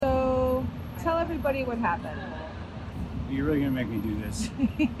everybody what happened. You're really going to make me do this.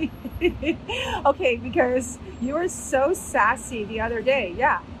 Okay, because you were so sassy the other day.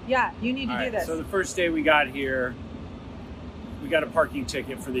 Yeah, you need to do this. So the first day we got here, we got a parking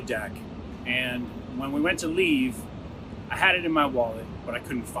ticket for the deck. And when we went to leave, I had it in my wallet, but I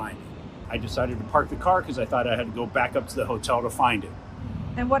couldn't find it. I decided to park the car because I thought I had to go back up to the hotel to find it.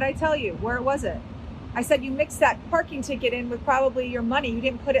 And what'd I tell you? Where was it? I said you mixed that parking ticket in with probably your money. You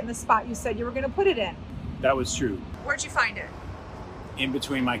didn't put it in the spot you said you were going to put it in. That was true. Where'd you find it? In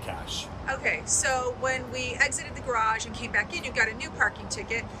between my cash. Okay, so when we exited the garage and came back in, you got a new parking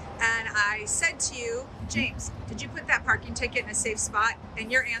ticket. And I said to you, James, did you put that parking ticket in a safe spot?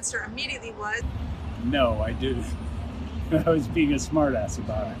 And your answer immediately was, no, I didn't. I was being a smartass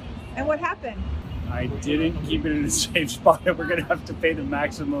about it. And what happened? I didn't keep it in a safe spot, and we're going to have to pay the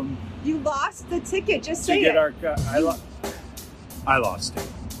maximum. You lost the ticket. Just say to get it. Our I lost it.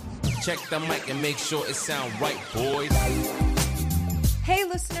 Check the mic and make sure it sound right, boys. Hey,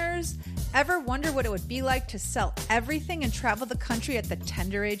 listeners. Ever wonder what it would be like to sell everything and travel the country at the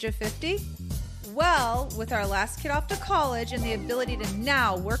tender age of 50? Well, with our last kid off to college and the ability to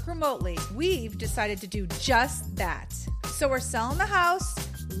now work remotely, we've decided to do just that. So we're selling the house,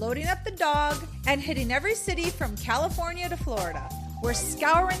 loading up the dog, and hitting every city from California to Florida. We're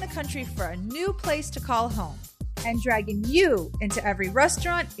scouring the country for a new place to call home and dragging you into every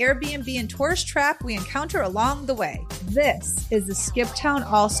restaurant, Airbnb, and tourist trap we encounter along the way. This is the Skip Town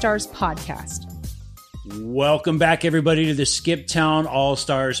All-Stars podcast. Welcome back, everybody, to the Skip Town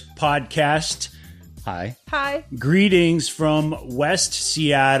All-Stars podcast. Hi. Hi. Greetings from West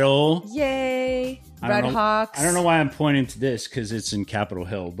Seattle. Yay. Red Hawks. I don't know why I'm pointing to this because it's in Capitol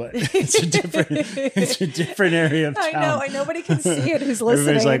Hill, but it's a different area of town. I know. Nobody can see it who's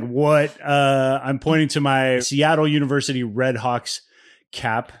listening. Everybody's like, what? I'm pointing to my Seattle University Red Hawks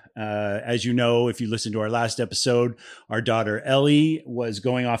cap. As you know, if you listened to our last episode, our daughter Ellie was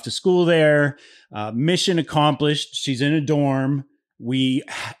going off to school there. Mission accomplished. She's in a dorm. We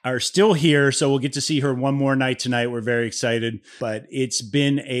are still here, so we'll get to see her one more night tonight. We're very excited, but it's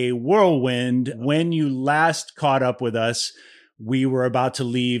been a whirlwind. When you last caught up with us, we were about to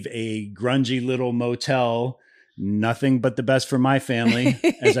leave a grungy little motel, nothing but the best for my family,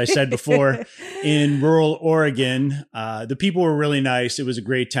 as I said before, in rural Oregon. The people were really nice. It was a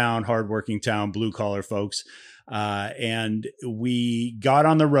great town, hardworking town, blue collar folks. And we got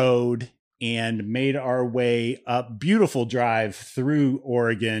on the road and made our way up, beautiful drive through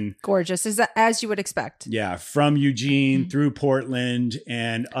Oregon. Gorgeous, is that as you would expect? Yeah, from Eugene through Portland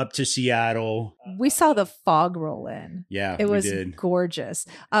and up to Seattle. We saw the fog roll in. Yeah, it was did. Gorgeous.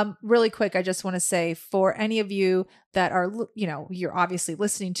 Really quick, I just want to say for any of you that are, you're obviously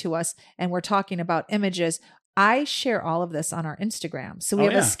listening to us and we're talking about images, I share all of this on our Instagram. So we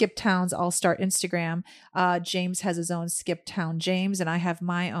have a Skip Towns All-Star Instagram. James has his own Skip Town James, and I have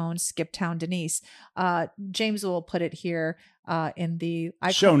my own Skip Town Denise. James will put it here in the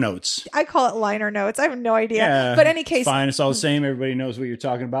show notes. I call it liner notes. I have no idea. Yeah, but in any case, fine. It's all the same. Everybody knows what you're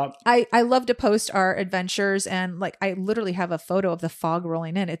talking about. I love to post our adventures, and I literally have a photo of the fog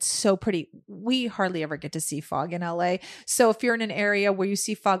rolling in. It's so pretty. We hardly ever get to see fog in LA. So if you're in an area where you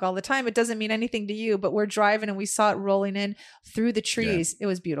see fog all the time, it doesn't mean anything to you, but we're driving and we saw it rolling in through the trees. Yeah. It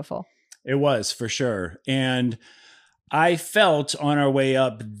was beautiful. It was, for sure. And I felt on our way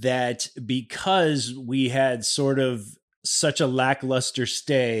up that because we had sort of such a lackluster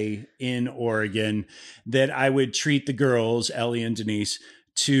stay in Oregon, that I would treat the girls, Ellie and Denise,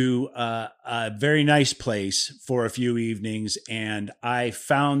 to a very nice place for a few evenings. And I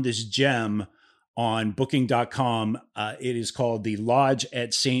found this gem on booking.com. It is called the Lodge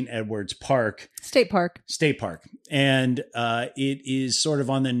at St. Edward's Park. State Park. And it is sort of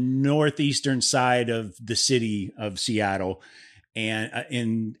on the northeastern side of the city of Seattle, and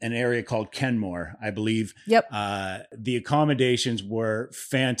in an area called Kenmore, I believe. Yep. The accommodations were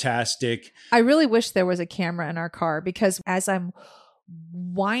fantastic. I really wish there was a camera in our car, because as I'm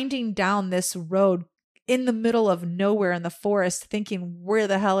winding down this road in the middle of nowhere in the forest, thinking, where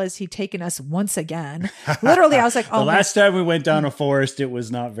the hell is he taking us once again? Literally, I was like, oh, the last time we went down a forest, it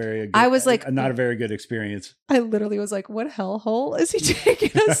was not very good. I was like, not a very good experience. I literally was like, what hellhole is he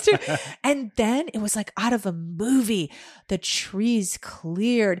taking us to? And then it was like out of a movie. The trees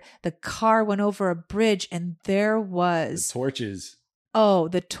cleared, the car went over a bridge, and there was the torches. Oh,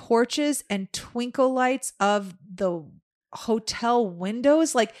 the torches and twinkle lights of the hotel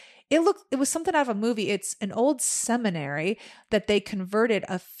windows. It was something out of a movie. It's an old seminary that they converted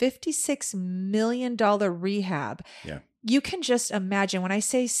a $56 million rehab. Yeah. You can just imagine, when I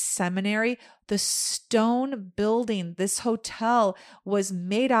say seminary, the stone building this hotel was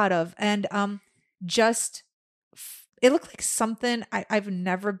made out of. And just, it looked like something, I've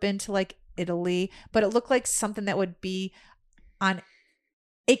never been to like Italy, but it looked like something that would be on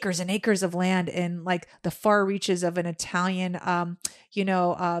acres and acres of land in like the far reaches of an Italian,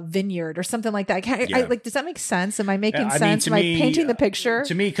 vineyard or something like that. I like, does that make sense? Am I making sense? Am I painting the picture?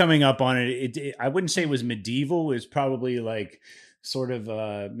 To me, coming up on it, I wouldn't say it was medieval. It was probably like sort of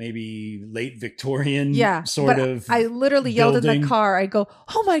maybe late Victorian sort of. I literally yelled in the car. I go,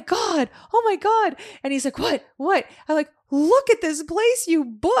 oh my God. And he's like, what? I'm like, look at this place you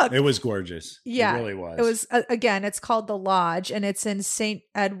booked. It was gorgeous. Yeah, it really was. It was, again, it's called The Lodge and it's in St.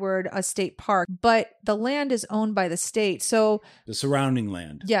 Edward State Park, but the land is owned by the state. So the surrounding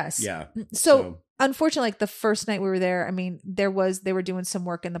land. Yes. Yeah. So unfortunately, like the first night we were there, I mean, they were doing some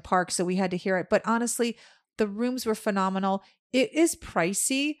work in the park, so we had to hear it. But honestly, the rooms were phenomenal. It is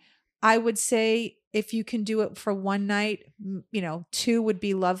pricey. I would say if you can do it for one night, 2 would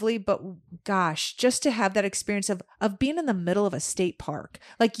be lovely. But gosh, just to have that experience of being in the middle of a state park,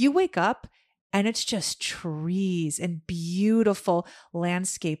 like you wake up and it's just trees and beautiful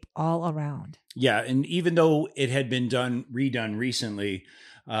landscape all around. Yeah. And even though it had been redone recently,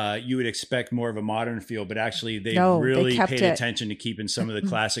 you would expect more of a modern feel, but actually they really paid attention to keeping some of the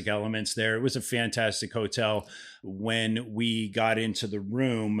classic elements there. It was a fantastic hotel. When we got into the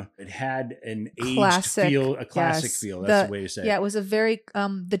room, it had an classic feel. That's the way to say it. Yeah, it was a very,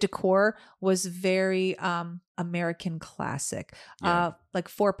 the decor was very American classic, like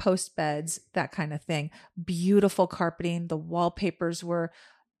 4-post beds, that kind of thing. Beautiful carpeting. The wallpapers were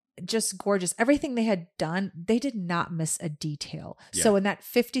just gorgeous. Everything they had done, they did not miss a detail. Yeah. So in that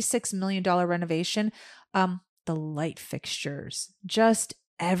 $56 million renovation, the light fixtures, just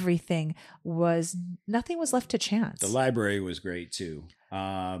everything nothing was left to chance. The library was great too.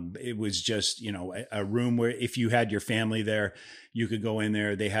 It was just, a room where if you had your family there, you could go in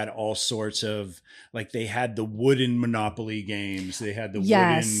there. They had all sorts of, like, they had the wooden Monopoly games. They had the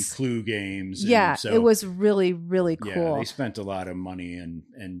wooden Clue games. Yeah, so, it was really, really cool. Yeah, they spent a lot of money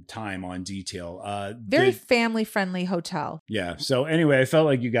and time on detail. Very family-friendly hotel. Yeah. So anyway, I felt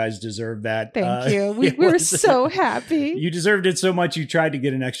like you guys deserved that. Thank you. We were so happy. You deserved it so much. You tried to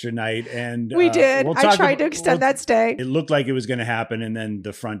get an extra night. And we did. I tried to extend that stay. It looked like it was going to happen. And then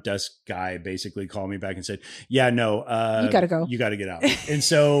the front desk guy basically called me back and said, yeah, no, you got to go. You got to get out. And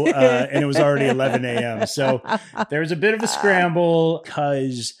so, and it was already 11 a.m. So there was a bit of a scramble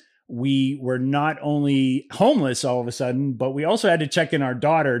because we were not only homeless all of a sudden, but we also had to check in our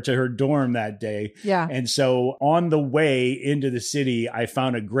daughter to her dorm that day. Yeah. And so on the way into the city, I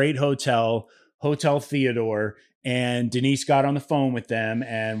found a great Hotel Theodore, and Denise got on the phone with them.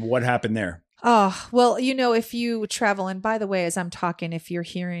 And what happened there? Oh, well, if you travel, and by the way, as I'm talking, if you're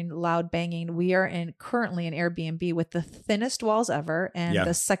hearing loud banging, we are currently in Airbnb with the thinnest walls ever. And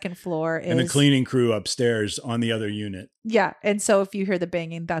the second floor is... And the cleaning crew upstairs on the other unit. Yeah. And so if you hear the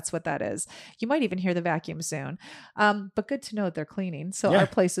banging, that's what that is. You might even hear the vacuum soon. But good to know they're cleaning. So our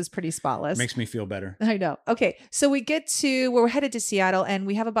place is pretty spotless. Makes me feel better. I know. Okay. So we're headed to Seattle and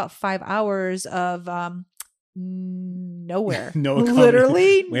we have about 5 hours of... nowhere.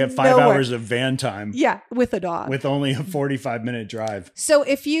 Literally we have 5 hours of van time. Yeah, with a dog. With only a 45-minute drive. So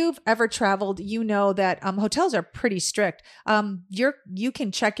if you've ever traveled, you know that hotels are pretty strict. You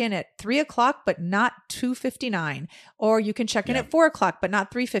can check in at 3:00, but not 2:59, or you can check in at 4:00, but not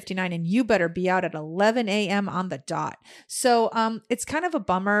 3:59, and you better be out at 11 a.m. on the dot. So it's kind of a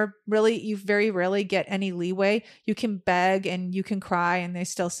bummer. Really, you very rarely get any leeway. You can beg and you can cry, and they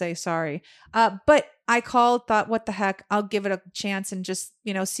still say sorry. But I called, thought, what the heck? I'll give it a chance and just,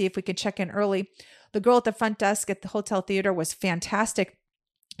 see if we could check in early. The girl at the front desk at the Hotel Theater was fantastic.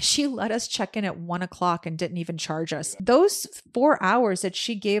 She let us check in at 1:00 and didn't even charge us. Those 4 hours that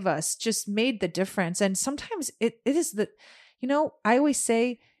she gave us just made the difference. And sometimes it is I always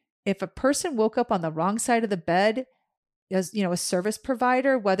say, if a person woke up on the wrong side of the bed, as a service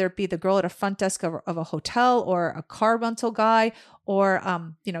provider, whether it be the girl at a front desk of a hotel or a car rental guy or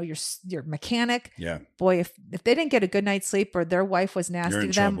your mechanic. Yeah. Boy, if they didn't get a good night's sleep or their wife was nasty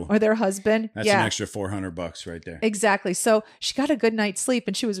to them or their husband. That's an extra $400 right there. Exactly. So she got a good night's sleep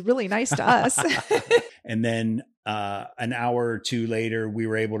and she was really nice to us. And then an hour or two later, we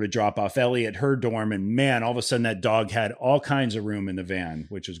were able to drop off Ellie at her dorm, and man, all of a sudden that dog had all kinds of room in the van,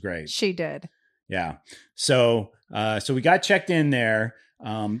 which was great. She did. Yeah. So we got checked in there.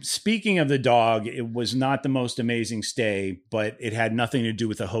 Speaking of the dog, it was not the most amazing stay, but it had nothing to do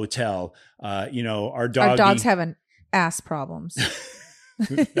with the hotel. Our dogs have an ass problems.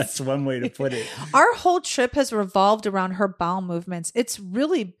 That's one way to put it. Our whole trip has revolved around her bowel movements. It's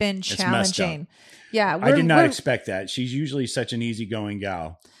really been challenging. Yeah. I did not expect that. She's usually such an easygoing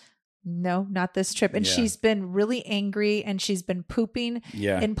gal. no, not this trip. And Yeah. she's been really angry, and she's been pooping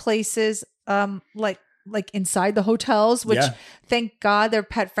in places like inside the hotels, which thank God they're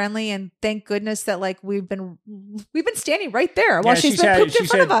pet friendly, and thank goodness that like we've been standing right there while she's been pooped in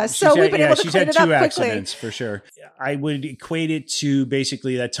front of us. So we've been able to clean it up quickly. Accidents for sure. I would equate it to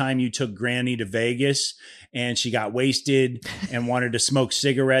basically that time you took Granny to Vegas and she got wasted and wanted to smoke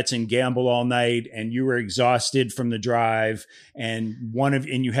cigarettes and gamble all night, and you were exhausted from the drive, and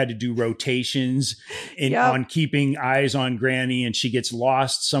you had to do rotations on keeping eyes on Granny, and she gets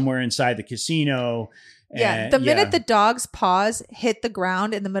lost somewhere inside the casino. Yeah. The minute the dog's paws hit the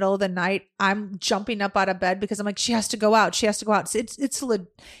ground in the middle of the night, I'm jumping up out of bed because I'm like, she has to go out. She has to go out. So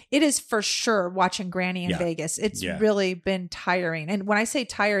it is for sure watching Granny in Vegas. It's really been tiring. And when I say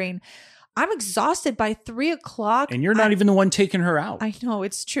tiring, I'm exhausted by 3:00. And you're not even the one taking her out. I know,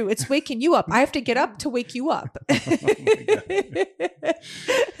 it's true. It's waking you up. I have to get up to wake you up. Oh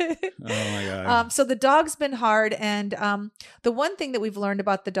my God. So the dog's been hard. And the one thing that we've learned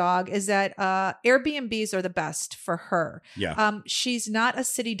about the dog is that Airbnbs are the best for her. Yeah. She's not a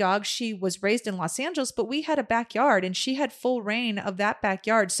city dog. She was raised in Los Angeles, but we had a backyard and she had full reign of that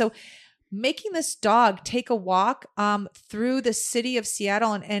backyard. So making this dog take a walk through the city of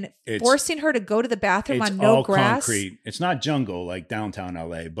Seattle and forcing her to go to the bathroom on no grass. Concrete. It's not jungle like downtown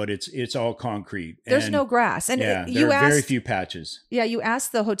LA, but it's all concrete. There's no grass. And there are very few patches. Yeah, you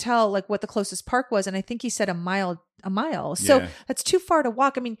asked the hotel like what the closest park was, and I think he said a mile. So that's too far to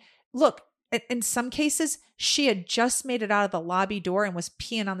walk. I mean, look, in some cases, she had just made it out of the lobby door and was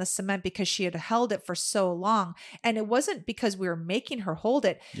peeing on the cement because she had held it for so long. And it wasn't because we were making her hold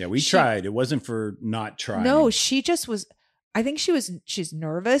it. Yeah, we tried. It wasn't for not trying. No, she just was. I think she's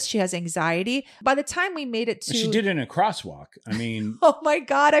nervous. She has anxiety. By the time we made it to... She did it in a crosswalk. I mean... Oh my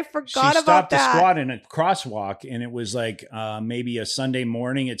God, I forgot about that. She stopped the squad in a crosswalk, and it was like maybe a Sunday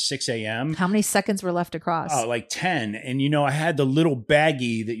morning at 6 a.m. How many seconds were left to cross? Oh, like 10. And I had the little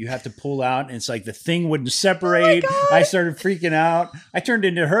baggie that you have to pull out, and it's like the thing wouldn't separate. Oh I started freaking out. I turned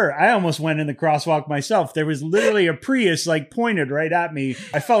into her. I almost went in the crosswalk myself. There was literally a Prius like pointed right at me.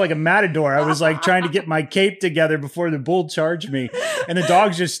 I felt like a matador. I was like trying to get my cape together before the bull charged me, and the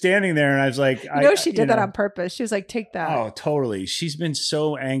dog's just standing there, and I was like, she did that on purpose. She was like, take that. Oh, totally. She's been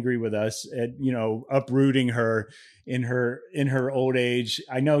so angry with us at uprooting her in her old age.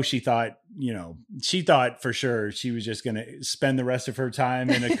 I know she thought for sure she was just going to spend the rest of her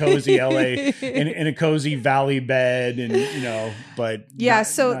time in a cozy LA in a cozy valley bed, and but yeah.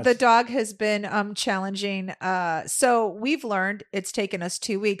 The dog has been challenging. So we've learned, it's taken us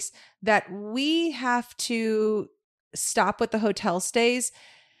 2 weeks, that we have to stop with the hotel stays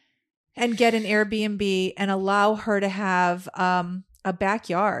and get an Airbnb and allow her to have a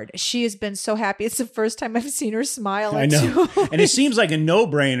backyard. She has been so happy. It's the first time I've seen her smile. I know. And it seems like a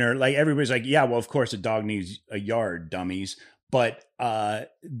no-brainer. Like everybody's like, yeah, well, of course a dog needs a yard, dummies. But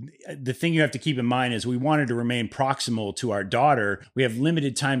the thing you have to keep in mind is we wanted to remain proximal to our daughter. We have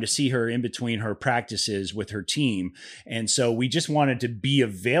limited time to see her in between her practices with her team. And so we just wanted to be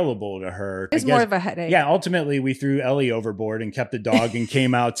available to her. It's more of a headache. Yeah. Ultimately, we threw Ellie overboard and kept the dog and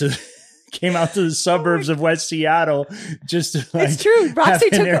came out to the suburbs of West Seattle just to it's true. Roxy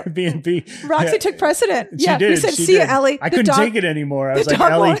took Airbnb. Roxy took precedent. She did. We said, see you, Ellie. I couldn't take it anymore. I was like,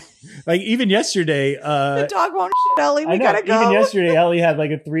 Ellie, like even yesterday, the dog won't shit, Ellie. We gotta go. Even yesterday, Ellie had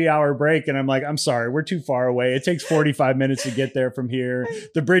like a 3-hour break, and I'm like, I'm sorry, we're too far away. It takes 45 minutes to get there from here.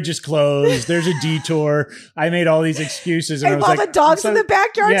 The bridge is closed. There's a detour. I made all these excuses, and I was like, the dog's in the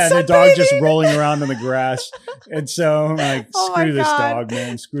backyard. Yeah, the dog's just rolling around on the grass, and so I'm like, screw this dog,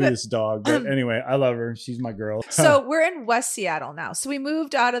 man. Screw this dog. But anyway, I love her. She's my girl. So we're in West Seattle now. So we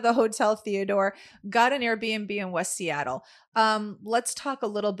moved out of the Hotel Theodore, got an Airbnb in West Seattle. Let's talk a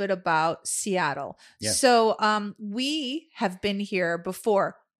little bit about Seattle. Yeah. So we have been here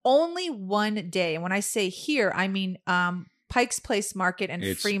before only one day. And when I say here, I mean Pike's Place Market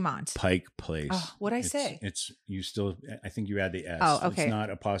in Fremont. Pike Place. Oh, what'd I say? I think you add the S. Oh, okay. It's not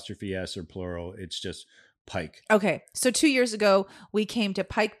apostrophe S or plural. It's just Pike. Okay. So 2 years ago, we came to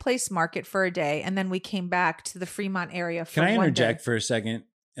Pike Place Market for a day, and then we came back to the Fremont area for 1 day. Can I interject for a second?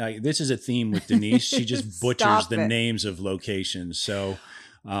 This is a theme with Denise. She just butchers the names of locations. So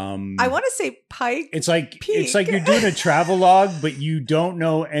I want to say Pike. It's like Peak. It's like you're doing a travel log, but you don't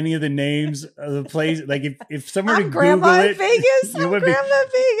know any of the names of the place. Like if someone I'm to Grandma Google in Vegas. you would Grandma in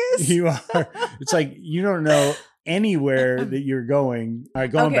Vegas. You are. It's like you don't know anywhere that you're going. All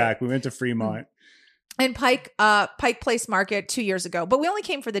right, going back. We went to Fremont. in Pike Place Market 2 years ago, but we only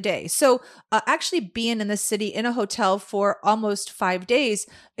came for the day. So actually being in the city in a hotel for almost 5 days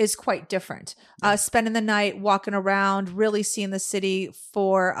is quite different. Spending the night walking around, really seeing the city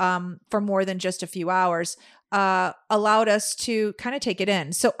for more than just a few hours allowed us to kind of take it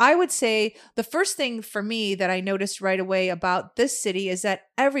in. So I would say the first thing for me that I noticed right away about this city is that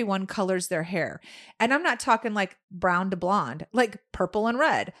everyone colors their hair. And I'm not talking like brown to blonde, like purple and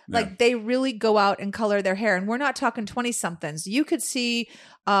red. Yeah. Like they really go out and color their hair. And we're not talking 20 somethings. You could see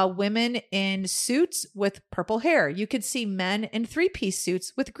women in suits with purple hair. You could see men in 3-piece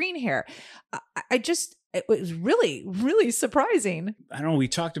suits with green hair. It was really, really surprising. I don't know. We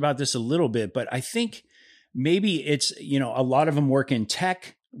talked about this a little bit, but I think maybe it's, a lot of them work in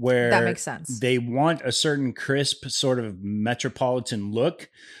tech where that makes sense. They want a certain crisp sort of metropolitan look,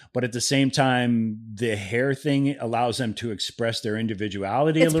 but at the same time, the hair thing allows them to express their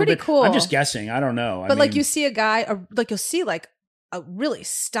individuality a little bit. It's pretty cool. I'm just guessing. I don't know. But like you see a guy, you'll see like a really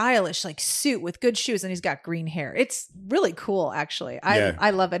stylish like suit with good shoes and he's got green hair. It's really cool, actually. I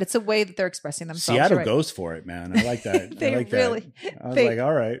love it. It's a way that they're expressing themselves. Seattle goes for it, man. I like that. They I like really, that. I was like,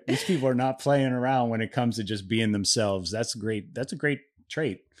 all right, these people are not playing around when it comes to just being themselves. That's great. That's a great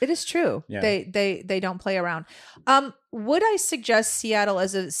trait. It is true. Yeah. They don't play around. Would I suggest Seattle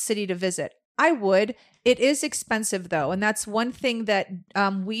as a city to visit? I would. It is expensive though. And that's one thing that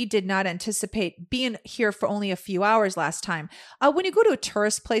we did not anticipate being here for only a few hours last time. When you go to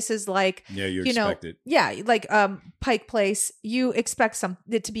tourist places like, expect it. Yeah, like Pike Place, you expect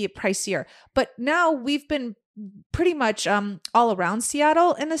it to be pricier. But now we've been pretty much all around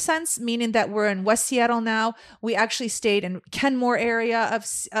Seattle in a sense, meaning that we're in West Seattle now. We actually stayed in Kenmore area of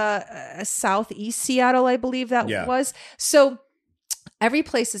Southeast Seattle, I believe that was. So every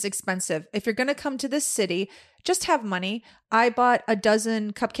place is expensive. If you're going to come to this city, just have money. I bought a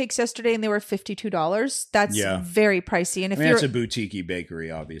dozen cupcakes yesterday and they were $52. That's very pricey. And if it's a boutique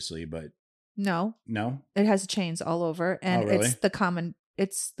bakery, obviously, but no, it has chains all over, and really? it's the common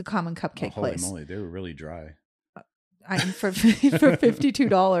cupcake place. Holy moly, they were really dry. For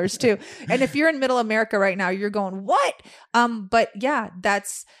 $52 too. And if you're in Middle America right now, you're going, what? But yeah,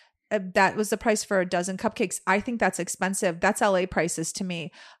 that was the price for a dozen cupcakes. I think that's expensive. That's LA prices to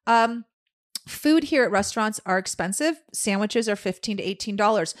me. Food here at restaurants are expensive. Sandwiches are $15 to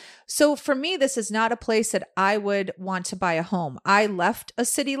 $18. So for me, this is not a place that I would want to buy a home. I left a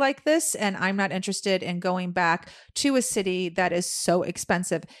city like this, and I'm not interested in going back to a city that is so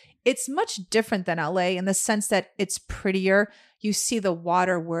expensive. It's much different than LA in the sense that it's prettier. You see the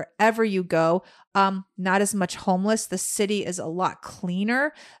water wherever you go. Not as much homeless. The city is a lot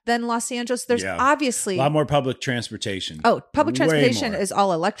cleaner than Los Angeles. There's obviously a lot more public transportation. Oh, public transportation is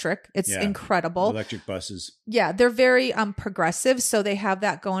all electric. It's incredible. Electric buses. Yeah, they're very progressive, so they have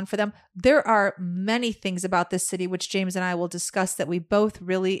that going for them. There are many things about this city which James and I will discuss that we both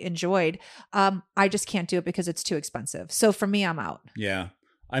really enjoyed. I just can't do it because it's too expensive. So for me, I'm out. Yeah.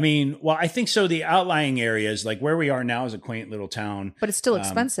 I mean, well, I think so. The outlying areas, like where we are now, is a quaint little town, but it's still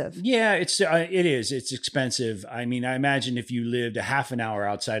expensive. Yeah, it is. It's expensive. I mean, I imagine if you lived a half an hour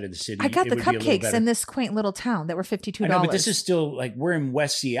outside of the city, I got the cupcakes in this quaint little town that were $52. I know, but this is still like we're in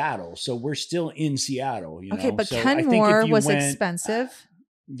West Seattle, so we're still in Seattle. Okay, but so Kenmore was expensive.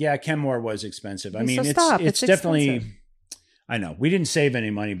 Yeah, Kenmore was expensive. I mean, so it's definitely. Expensive. I know. We didn't save any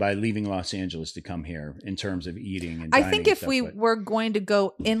money by leaving Los Angeles to come here in terms of eating and dining. I think if we were going to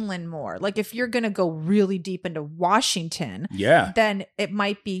go inland more, like if you're going to go really deep into Washington, then it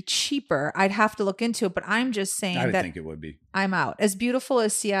might be cheaper. I'd have to look into it, but I'm just saying I think it would be. I'm out. As beautiful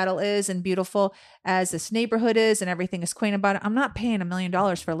as Seattle is and beautiful as this neighborhood is and everything is quaint about it, I'm not paying $1 million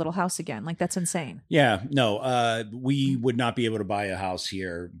for a little house again. Like that's insane. Yeah, no, we would not be able to buy a house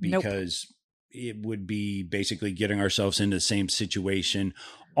here because it would be basically getting ourselves into the same situation,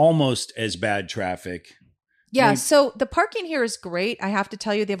 almost as bad traffic. Yeah. I mean, so the parking here is great. I have to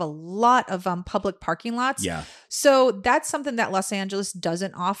tell you, they have a lot of public parking lots. Yeah. So that's something that Los Angeles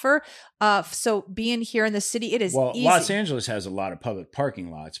doesn't offer. So being here in the city, it is easy. Los Angeles has a lot of public parking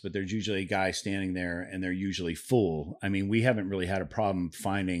lots, but there's usually a guy standing there and they're usually full. I mean, we haven't really had a problem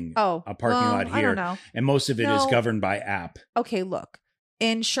finding a parking lot here. I don't know. And most of it is governed by app. Okay, look.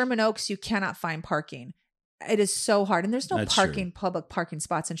 In Sherman Oaks, you cannot find parking. It is so hard. And there's no public parking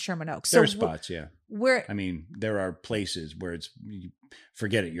spots in Sherman Oaks. There are spots, yeah. I mean, there are places where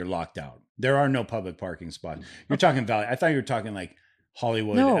forget it, you're locked out. There are no public parking spots. You're talking Valley. I thought you were talking like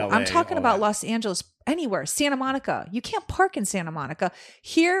Hollywood, No, LA, I'm talking all about that. Los Angeles, anywhere. Santa Monica. You can't park in Santa Monica.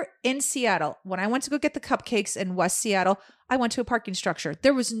 Here in Seattle, when I went to go get the cupcakes in West Seattle, I went to a parking structure.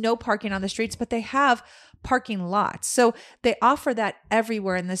 There was no parking on the streets, but they have parking lots. So they offer that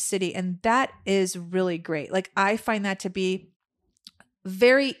everywhere in the city. And that is really great. Like, I find that to be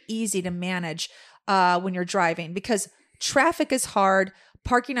very easy to manage when you're driving, because traffic is hard.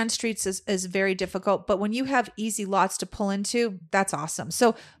 Parking on streets is very difficult, but when you have easy lots to pull into, that's awesome.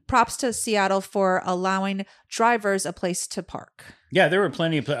 So props to Seattle for allowing drivers a place to park. Yeah, there were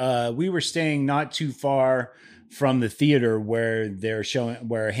plenty of, we were staying not too far from the theater where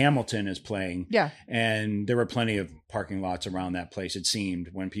where Hamilton is playing. Yeah. And there were plenty of parking lots around that place. It seemed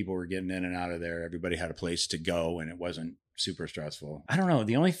when people were getting in and out of there, everybody had a place to go and it wasn't super stressful. I don't know.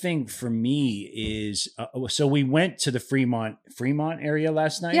 The only thing for me is, so we went to the Fremont area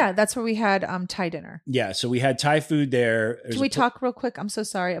last night. Yeah, that's where we had Thai dinner. Yeah, so we had Thai food there. Can we talk real quick? I'm so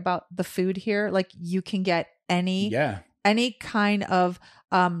sorry about the food here. Like, you can get any kind of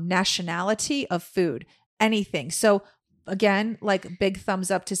nationality of food, anything. So again, like, big thumbs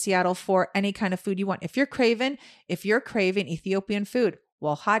up to Seattle for any kind of food you want. If you're craving Ethiopian food,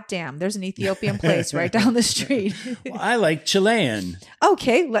 well, hot damn, there's an Ethiopian place right down the street. Well, I like Chilean.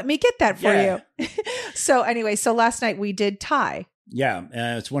 Okay, let me get that for you. So anyway, last night we did Thai. Yeah,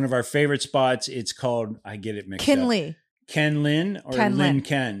 it's one of our favorite spots. It's called, I get it mixed Kinley. up. Ken Lin or Ken Lin Lin.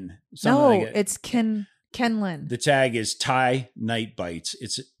 Ken? No, Like it. it's Ken Lin. The tag is Thai Night Bites.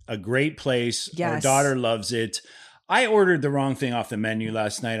 It's a great place. Yes. Our daughter loves it. I ordered the wrong thing off the menu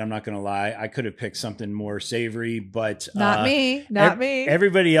last night. I'm not going to lie. I could have picked something more savory, but Not me.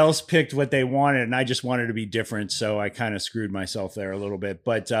 Everybody else picked what they wanted, and I just wanted to be different. So I kind of screwed myself there a little bit.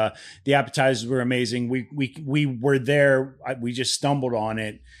 But the appetizers were amazing. We were there. We just stumbled on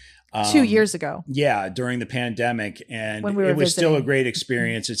it 2 years ago. Yeah, during the pandemic. And when we were it was visiting. still a great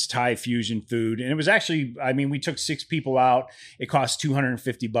experience. It's Thai fusion food. And it was actually, I mean, we took 6 people out. It cost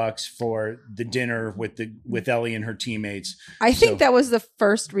 $250 for the dinner with Ellie and her teammates. I think that was the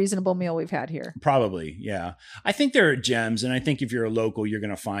first reasonable meal we've had here. Probably, yeah. I think there are gems, and I think if you're a local, you're going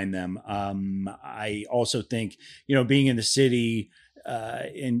to find them. I also think, being in the city,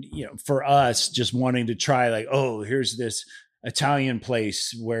 and for us, just wanting to try, like, oh, here's this Italian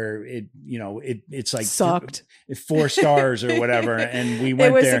place where it's like sucked 4 stars or whatever, and we went there.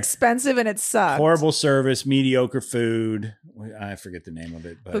 It was expensive and it sucked. Horrible service, mediocre food. I forget the name of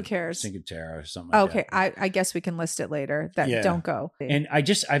it, but who cares? Cinque Terre or something like okay, that. I guess we can list it later. Don't go. And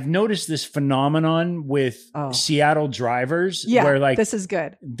I've noticed this phenomenon with Seattle drivers, where like this is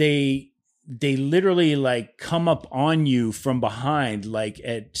good. They literally like come up on you from behind, like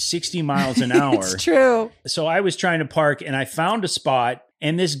at 60 miles an hour. It's true. So I was trying to park and I found a spot,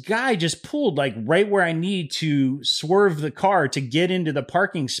 and this guy just pulled like right where I need to swerve the car to get into the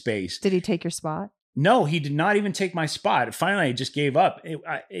parking space. Did he take your spot? No, he did not even take my spot. Finally, I just gave up.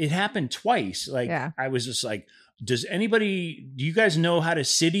 It happened twice. I was just like, do you guys know how to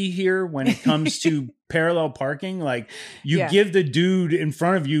city here when it comes to parallel parking? Like, you give the dude in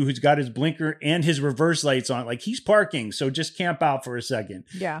front of you who's got his blinker and his reverse lights on, like, he's parking, so just camp out for a second.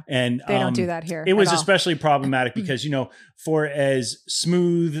 Yeah. And they don't do that here. It was especially problematic because, for as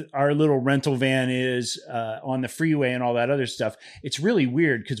smooth our little rental van is on the freeway and all that other stuff, it's really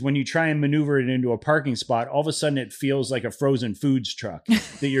weird because when you try and maneuver it into a parking spot, all of a sudden it feels like a frozen foods truck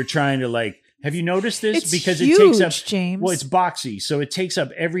that you're trying to like. Have you noticed this? It's because huge, it takes up, James. Well, it's boxy, so it takes up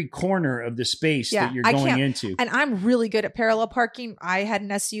every corner of the space that you're going into. And I'm really good at parallel parking. I had an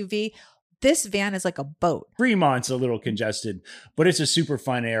SUV. This van is like a boat. Fremont's a little congested, but it's a super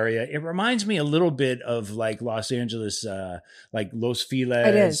fun area. It reminds me a little bit of like Los Angeles, like Los Feliz.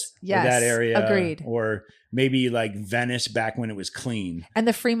 It is. Yes. That area. Agreed. Or maybe like Venice back when it was clean. And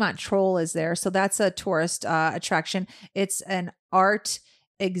the Fremont Troll is there. So that's a tourist attraction. It's an art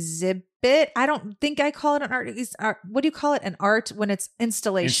exhibit. I don't think I call it an art. What do you call it? An art when it's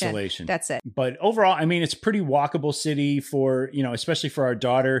installation. That's it. But overall, I mean, it's a pretty walkable city for, especially for our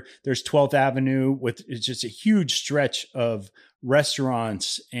daughter. There's 12th Avenue it's just a huge stretch of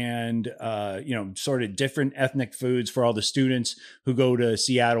restaurants and, sort of different ethnic foods for all the students who go to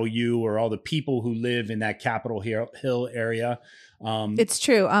Seattle U or all the people who live in that Capitol Hill area. It's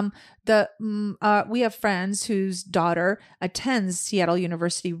true. We have friends whose daughter attends Seattle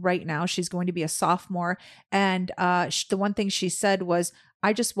University right now. She's going to be a sophomore. And the one thing she said was,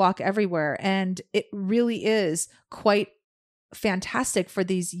 I just walk everywhere. And it really is quite fantastic for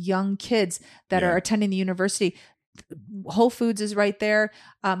these young kids that are attending the university. Whole Foods is right there.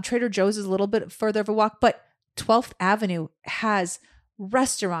 Trader Joe's is a little bit further of a walk, but 12th Avenue has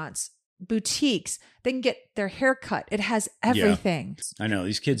restaurants, boutiques. They can get their hair cut. It has everything. I know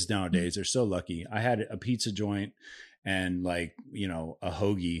these kids nowadays are so lucky. I had a pizza joint and a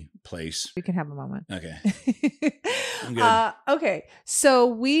hoagie place. We can have a moment. Okay. I'm good. Okay. So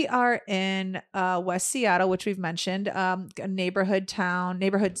we are in West Seattle, which we've mentioned, a neighborhood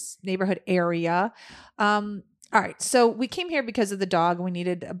area. All right. So we came here because of the dog and we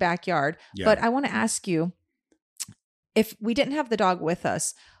needed a backyard. Yeah. But I want to ask you, if we didn't have the dog with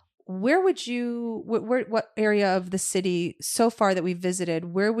us, where would you, what area of the city so far that we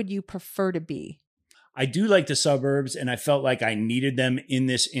visited, where would you prefer to be? I do like the suburbs, and I felt like I needed them in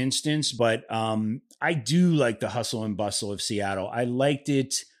this instance, but I do like the hustle and bustle of Seattle. I liked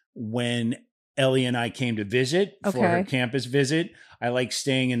it when Ellie and I came to visit for her campus visit. I like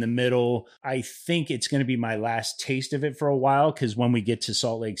staying in the middle. I think it's going to be my last taste of it for a while, because when we get to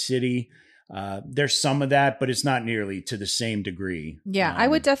Salt Lake City, there's some of that, but it's not nearly to the same degree. Yeah, I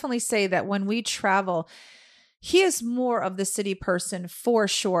would definitely say that when we travel, he is more of the city person for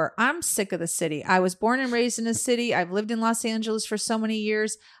sure. I'm sick of the city. I was born and raised in a city. I've lived in Los Angeles for so many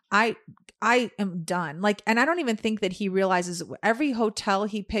years. I am done. And I don't even think that he realizes every hotel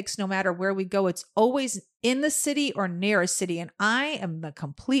he picks, no matter where we go, it's always in the city or near a city. And I am the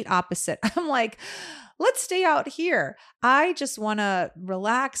complete opposite. I'm like, let's stay out here. I just want to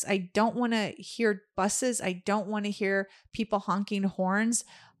relax. I don't want to hear buses. I don't want to hear people honking horns.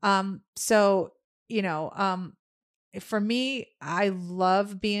 For me, I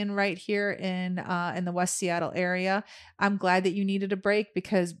love being right here in the West Seattle area. I'm glad that you needed a break,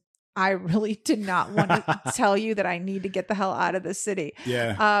 because I really did not want to tell you that I need to get the hell out of the city.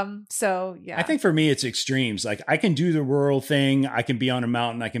 Yeah. Yeah. I think for me, it's extremes. I can do the rural thing. I can be on a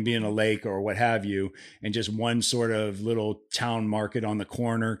mountain. I can be in a lake or what have you. And just one sort of little town market on the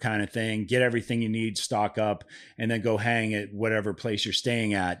corner kind of thing, get everything you need, stock up, and then go hang at whatever place you're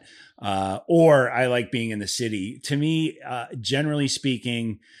staying at. Or I like being in the city. To me, generally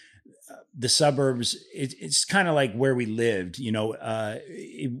speaking, the suburbs, it's kind of like where we lived.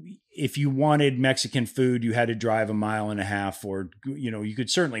 If you wanted Mexican food, you had to drive 1.5 miles, or you could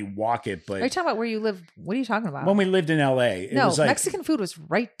certainly walk it. But are you talking about where you live? What are you talking about? When we lived in LA, it was Mexican food was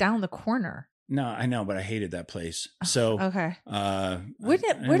right down the corner. No, I know, but I hated that place. So okay, where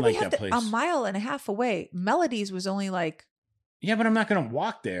did we have 1.5 miles away? Melodies was only like. Yeah, but I'm not going to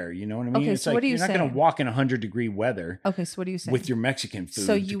walk there. You know what I mean? Okay, it's so what are you you're not going to walk in 100-degree weather. Okay, so what are you saying? With your Mexican food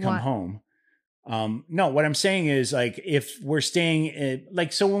so to come home. No, what I'm saying is, if we're staying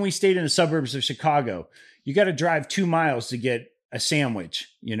so when we stayed in the suburbs of Chicago, you got to drive 2 miles to get a sandwich,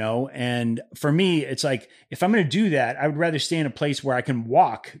 and for me, it's like, if I'm going to do that, I would rather stay in a place where I can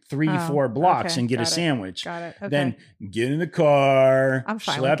walk 3-4 blocks and get a sandwich. Got it. Okay. Then get in the car, I'm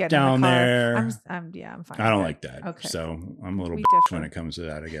fine schlep down there. I'm fine. I don't like that. Okay. So I'm a little different when it comes to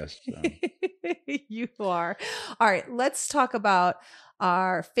that, I guess. So. You are. All right. Let's talk about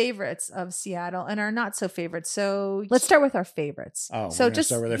our favorites of Seattle and our not so favorites. So let's start with our favorites. Oh, so just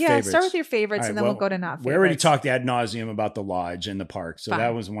start with our favorites. Start with your favorites, right, and then we'll go to not favorites. We already talked ad nauseum about the lodge and the park, so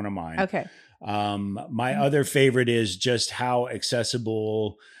that was one of mine. Okay. My other favorite is just how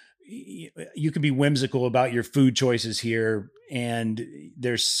accessible. You can be whimsical about your food choices here, and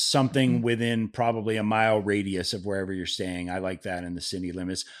there's something within probably a mile radius of wherever you're staying. I like that in the city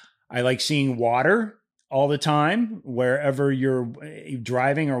limits. I like seeing water all the time, wherever you're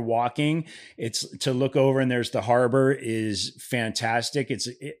driving or walking. It's to look over and there's the harbor is fantastic.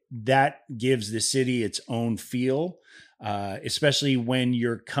 That gives the city its own feel, especially when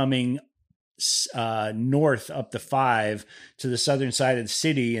you're coming north up the 5 to the southern side of the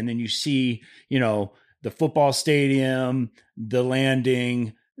city. And then you see, the football stadium, the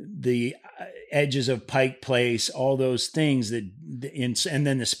landing, the edges of Pike Place, all those things and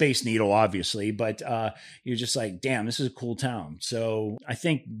then the Space Needle, obviously, but you're just like, damn, this is a cool town. So I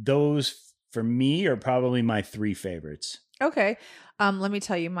think those for me are probably my 3 favorites. Okay. Let me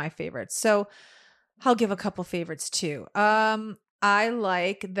tell you my favorites. So I'll give a couple favorites too. I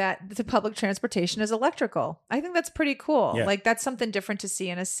like that the public transportation is electrical. I think that's pretty cool. Yeah. That's something different to see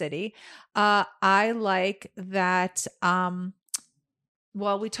in a city. I like that,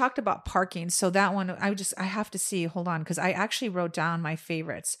 well, we talked about parking. So that one, I have to see, hold on, because I actually wrote down my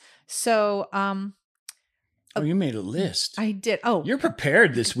favorites. So, you made a list. I did. Oh, you're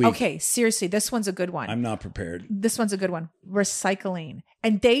prepared this week. Okay. Seriously. This one's a good one. I'm not prepared. This one's a good one. Recycling.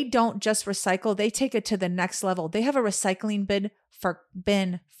 And they don't just recycle. They take it to the next level. They have a recycling bin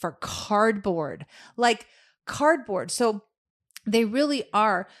for cardboard, so they really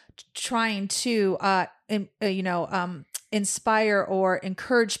are trying to, inspire or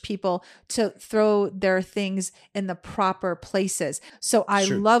encourage people to throw their things in the proper places. So I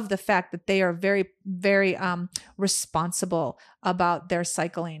love the fact that they are very, very responsible about their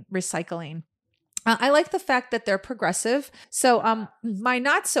recycling. I like the fact that they're progressive. So my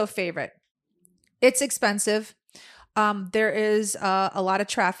not so favorite, it's expensive. There is a lot of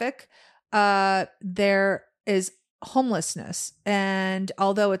traffic. There is homelessness. And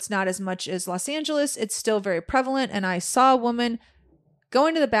although it's not as much as Los Angeles, it's still very prevalent. And I saw a woman go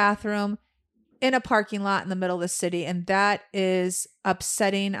into the bathroom in a parking lot in the middle of the city. And that is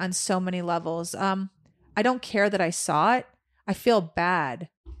upsetting on so many levels. I don't care that I saw it. I feel bad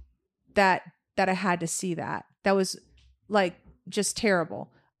that I had to see that. That was like just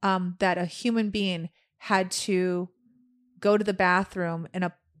terrible. That a human being had to go to the bathroom in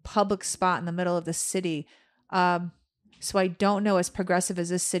a public spot in the middle of the city. So I don't know, as progressive as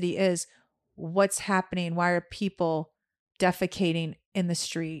this city is, what's happening. Why are people defecating in the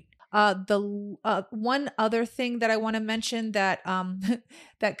street? The one other thing that I want to mention that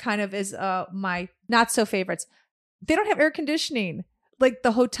that kind of is my not so favorites. They don't have air conditioning. Like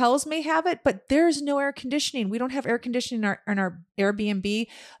the hotels may have it, but there's no air conditioning. We don't have air conditioning in our Airbnb.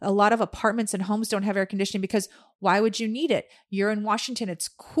 A lot of apartments and homes don't have air conditioning because why would you need it? You're in Washington. It's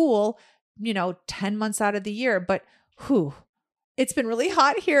cool, 10 months out of the year, but it's been really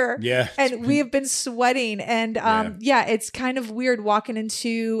hot here. Yeah. And we have been sweating. And it's kind of weird walking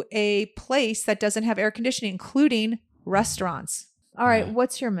into a place that doesn't have air conditioning, including restaurants. All right.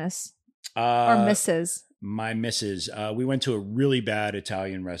 What's your miss or misses? My misses. We went to a really bad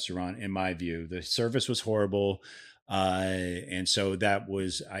Italian restaurant, in my view. The service was horrible. And so that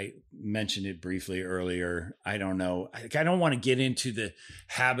was, I mentioned it briefly earlier. I don't know. I don't want to get into the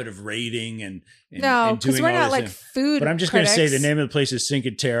habit of rating and no, because we're not like food. But I'm just going to say the name of the place is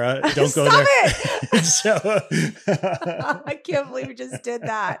Cinque Terre. Don't go Stop there. it. So I can't believe you just did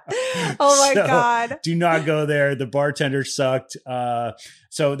that. Oh my God. Do not go there. The bartender sucked.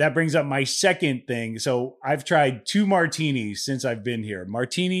 So that brings up my second thing. So I've tried 2 martinis since I've been here.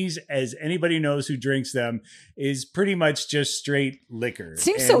 Martinis, as anybody knows who drinks them, is pretty much just straight liquor.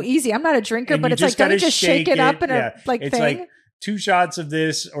 Seems so easy. I'm not a drinker, but it's like, don't you just shake it up in a thing? It's like 2 shots of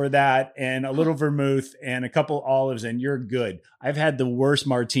this or that and a little vermouth and a couple olives and you're good. I've had the worst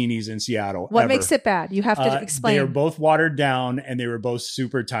martinis in Seattle. What ever. Makes it bad? You have to explain. They were both watered down and they were both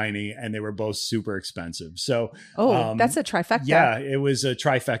super tiny and they were both super expensive. So, that's a trifecta. Yeah, it was a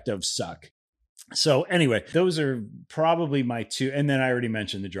trifecta of suck. So anyway, those are probably my 2. And then I already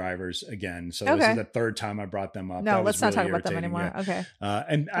mentioned the drivers again. So this is the 3rd time I brought them up. No, let's not talk about them anymore. Yeah. Okay.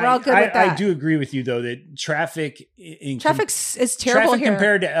 And we're all good with that. I do agree with you though, that traffic is terrible here.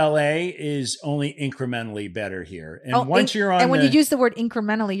 Compared to LA is only incrementally better here. And when you use the word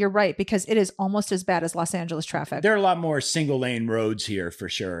incrementally, you're right, because it is almost as bad as Los Angeles traffic. There are a lot more single lane roads here for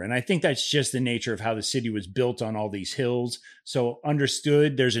sure. And I think that's just the nature of how the city was built on all these hills. So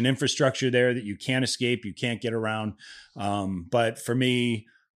understood, there's an infrastructure there that you can't escape, you can't get around. But for me,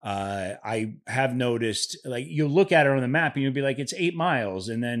 I have noticed, like, you'll look at it on the map and you'll be like, it's 8 miles.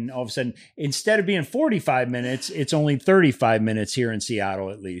 And then all of a sudden, instead of being 45 minutes, it's only 35 minutes here in Seattle,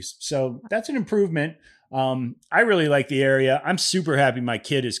 at least. So that's an improvement. I really like the area. I'm super happy my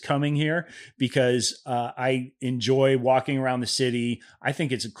kid is coming here because I enjoy walking around the city. I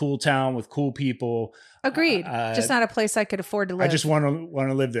think it's a cool town with cool people. Agreed. Just not a place I could afford to live. I just want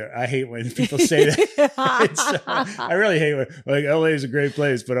to live there. I hate when people say that. I really hate when, like, LA is a great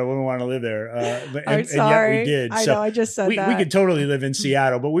place, but I wouldn't want to live there. I'm sorry. And yet we did. I know. I just said that. We could totally live in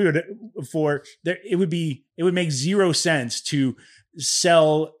Seattle, but it would make zero sense to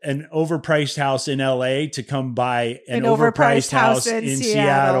sell an overpriced house in LA to come buy an overpriced house in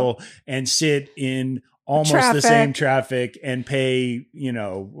Seattle and sit in almost the same traffic and pay,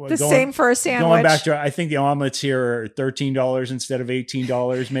 same for a sandwich. Going back to, I think the omelets here are $13 instead of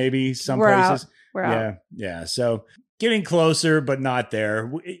 $18, maybe some places. We're out. Yeah. So getting closer, but not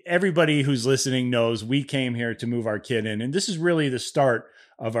there. Everybody who's listening knows we came here to move our kid in, and this is really the start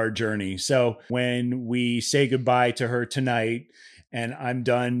of our journey. So when we say goodbye to her tonight, and I'm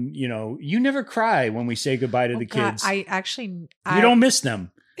done, you never cry when we say goodbye to the kids. You don't miss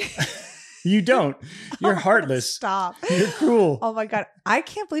them. You don't. You're heartless. Stop. You're cruel. Oh my God. I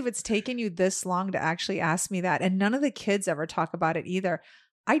can't believe it's taken you this long to actually ask me that. And none of the kids ever talk about it either.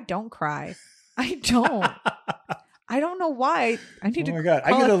 I don't cry. I don't. I don't know why. I need to. Oh my God.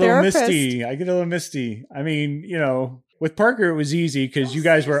 I get a little misty. I mean, With Parker, it was easy because you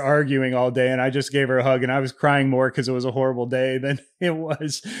guys were arguing all day and I just gave her a hug and I was crying more because it was a horrible day than it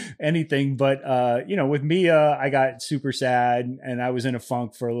was anything. But, with Mia, I got super sad and I was in a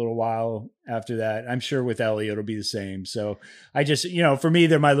funk for a little while after that. I'm sure with Ellie, it'll be the same. So I just, for me,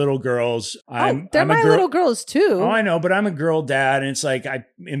 they're my little girls. They're my little girls too. Oh, I know, but I'm a girl dad and it's like I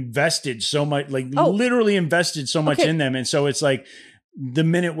invested so much, literally invested so much in them. And so it's like, the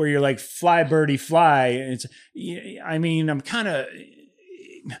minute where you're like, fly birdie fly, you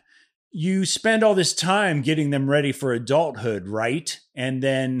spend all this time getting them ready for adulthood, right? And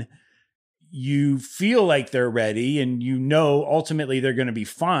then you feel like they're ready and ultimately they're going to be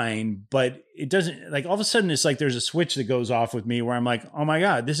fine, but it doesn't, like, all of a sudden it's like there's a switch that goes off with me where I'm like, oh my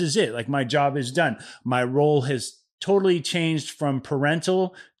God, this is it. Like, my job is done. My role has totally changed from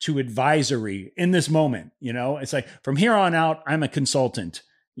parental to advisory in this moment. It's like from here on out, I'm a consultant,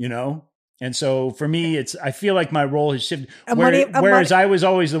 And so for me, I feel like my role has shifted. Whereas I was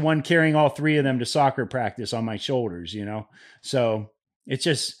always the one carrying all three of them to soccer practice on my shoulders, So it's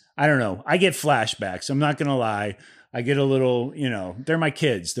just, I don't know. I get flashbacks. I'm not going to lie. I get a little, they're my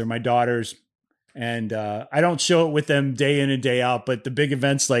kids. They're my daughters. And I don't show it with them day in and day out, but the big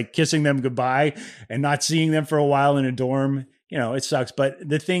events like kissing them goodbye and not seeing them for a while in a dorm, it sucks. But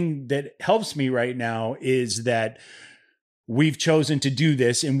the thing that helps me right now is that we've chosen to do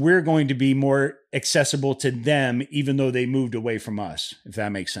this and we're going to be more accessible to them, even though they moved away from us, if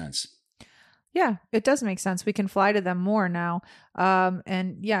that makes sense. Yeah, it does make sense. We can fly to them more now.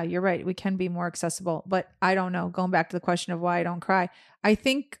 And yeah, you're right. We can be more accessible, but I don't know. Going back to the question of why I don't cry, I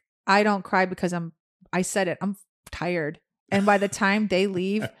think I don't cry because I'm tired. And by the time they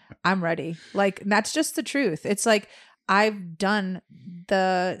leave, I'm ready. Like, that's just the truth. It's like, I've done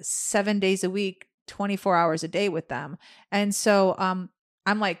the 7 days a week, 24 hours a day with them. And so, I'm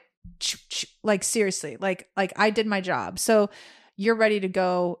like seriously, like I did my job. So you're ready to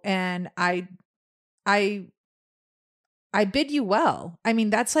go. And I bid you well. I mean,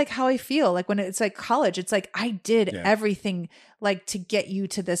 that's like how I feel. Like when it's like college, it's like I did everything like to get you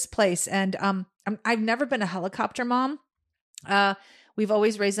to this place. And I've never been a helicopter mom. We've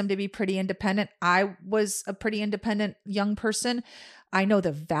always raised them to be pretty independent. I was a pretty independent young person. I know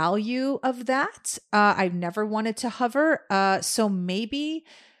the value of that. I've never wanted to hover. So maybe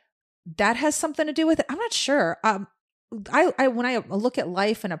that has something to do with it. I'm not sure. I when I look at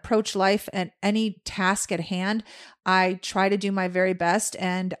life and approach life and any task at hand, I try to do my very best.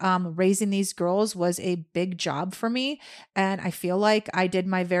 And raising these girls was a big job for me. And I feel like I did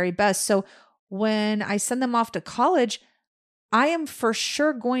my very best. So when I send them off to college, I am for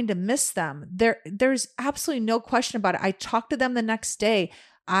sure going to miss them. There's absolutely no question about it. I talk to them the next day.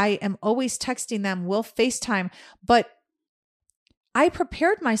 I am always texting them. We'll FaceTime. But I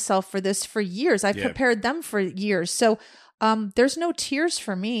prepared myself for this for years. I've prepared them for years. So there's no tears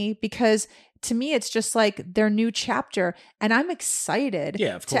for me because to me, it's just like their new chapter. And I'm excited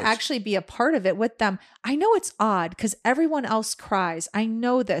to actually be a part of it with them. I know it's odd because everyone else cries. I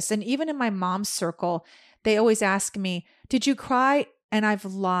know this. And even in my mom's circle, they always ask me, did you cry? And I've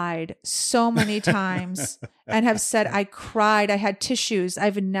lied so many times and have said, I cried. I had tissues.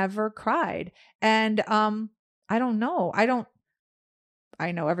 I've never cried. And I don't know.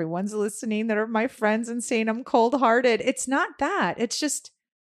 I know everyone's listening that are my friends and saying I'm cold hearted. It's not that. It's just,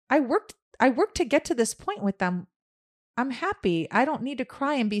 I worked to get to this point with them. I'm happy. I don't need to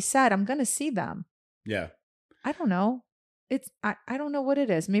cry and be sad. I'm going to see them. Yeah. I don't know. I don't know what it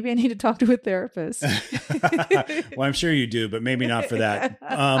is. Maybe I need to talk to a therapist. Well, I'm sure you do, but maybe not for that.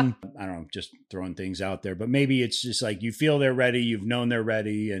 I don't know, just throwing things out there, but maybe it's just like you feel they're ready. You've known they're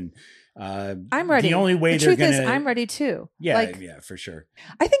ready. And I'm ready. The only way they're going to, I'm ready too. Yeah, for sure.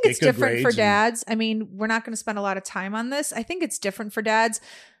 I think it's different for dads. I mean, we're not going to spend a lot of time on this. I think it's different for dads.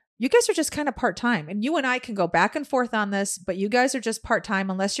 You guys are just kind of part-time, and you and I can go back and forth on this, but you guys are just part-time.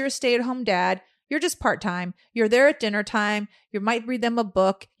 Unless you're a stay-at-home dad, you're just part-time. You're there at dinner time. You might read them a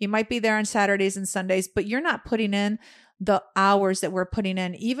book. You might be there on Saturdays and Sundays, but you're not putting in the hours that we're putting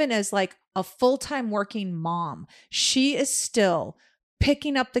in. Even as like a full-time working mom, she is still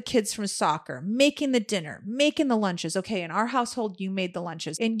picking up the kids from soccer, making the dinner, making the lunches. Okay, in our household, you made the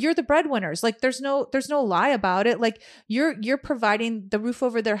lunches and you're the breadwinners. Like there's no lie about it. Like you're providing the roof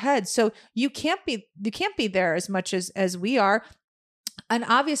over their heads. So you can't be there as much as we are. And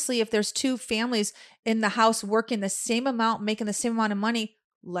obviously, if there's two families in the house working the same amount, making the same amount of money,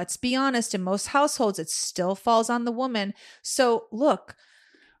 let's be honest, in most households, it still falls on the woman. So look,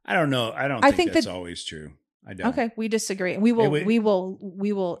 I don't know. I don't think that's always true. I don't. Okay, we disagree. We will.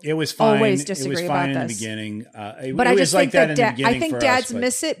 It was fine. Always disagree it was fine about in this. the beginning. But I just think that I think dads us, but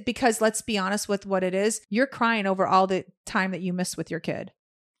miss it because let's be honest with what it is. You're crying over all the time that you miss with your kid.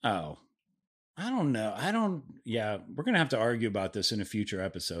 Oh, I don't know. Yeah, we're gonna have to argue about this in a future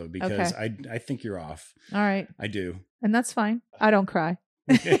episode because I think you're off. All right, I do, and that's fine. I don't cry.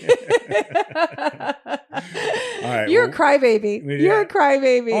 All right, you're a crybaby. You're a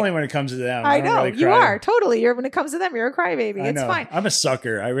crybaby. Only when it comes to them. I don't know really you cry. are totally. When it comes to them, you're a crybaby. It's fine. I'm a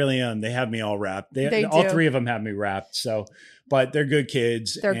sucker. I really am. They have me all wrapped. They all do. 3 of them have me wrapped. So, but they're good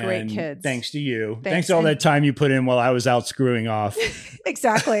kids. They're great kids. Thanks to you. Thanks. Thanks to all that time you put in while I was out screwing off.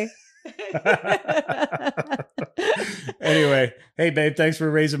 Exactly. Anyway, hey babe, thanks for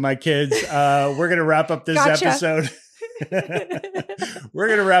raising my kids. We're gonna wrap up this episode. We're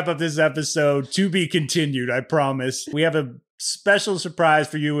gonna wrap up this episode, to be continued. I promise. We have a special surprise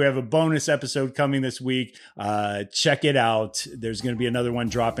for you. We have a bonus episode coming this week. Check it out. There's going to be another one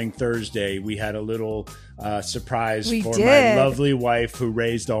dropping Thursday. We had a little surprise for my lovely wife who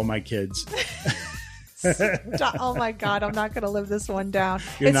raised all my kids. Oh my God, I'm not going to live this one down.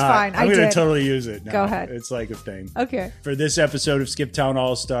 It's fine. I'm going to totally use it now. Go ahead. It's like a thing. Okay. For this episode of Skip Town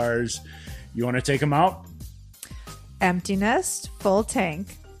All-Stars, you want to take them out? Empty nest, full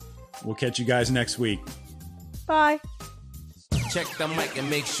tank. We'll catch you guys next week. Bye. Check the mic and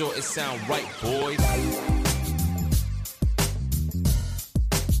make sure it sound right, boys.